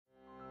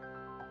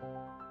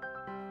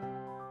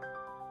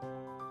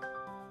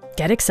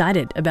Get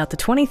excited about the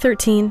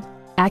 2013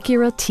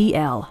 Acura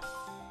TL.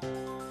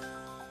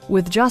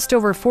 With just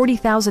over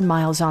 40,000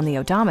 miles on the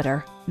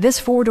odometer, this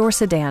four-door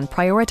sedan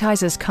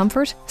prioritizes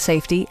comfort,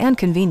 safety, and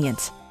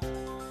convenience.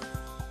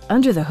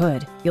 Under the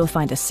hood, you'll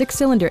find a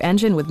six-cylinder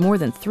engine with more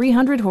than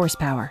 300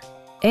 horsepower.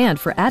 And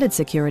for added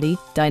security,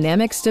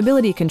 dynamic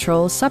stability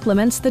control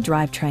supplements the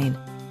drivetrain.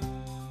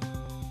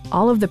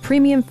 All of the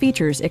premium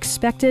features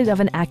expected of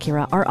an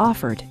Acura are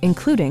offered,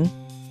 including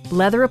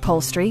leather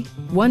upholstery,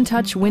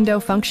 one-touch window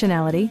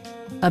functionality,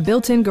 a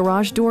built-in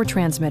garage door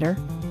transmitter,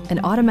 an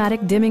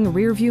automatic dimming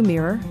rear-view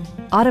mirror,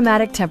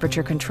 automatic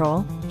temperature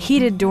control,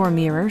 heated door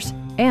mirrors,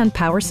 and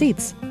power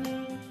seats.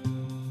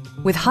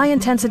 With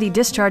high-intensity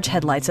discharge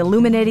headlights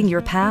illuminating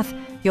your path,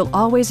 you'll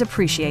always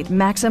appreciate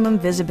maximum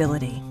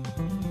visibility.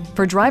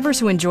 For drivers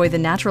who enjoy the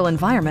natural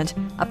environment,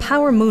 a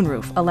power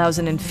moonroof allows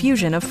an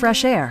infusion of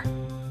fresh air.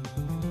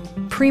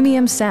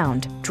 Premium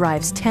sound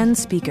drives 10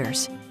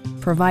 speakers,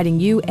 providing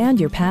you and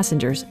your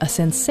passengers a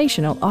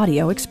sensational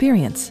audio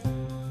experience.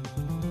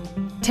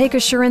 Take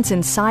assurance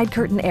in side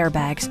curtain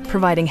airbags,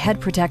 providing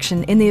head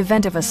protection in the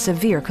event of a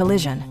severe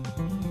collision.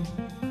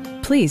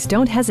 Please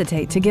don't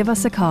hesitate to give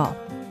us a call.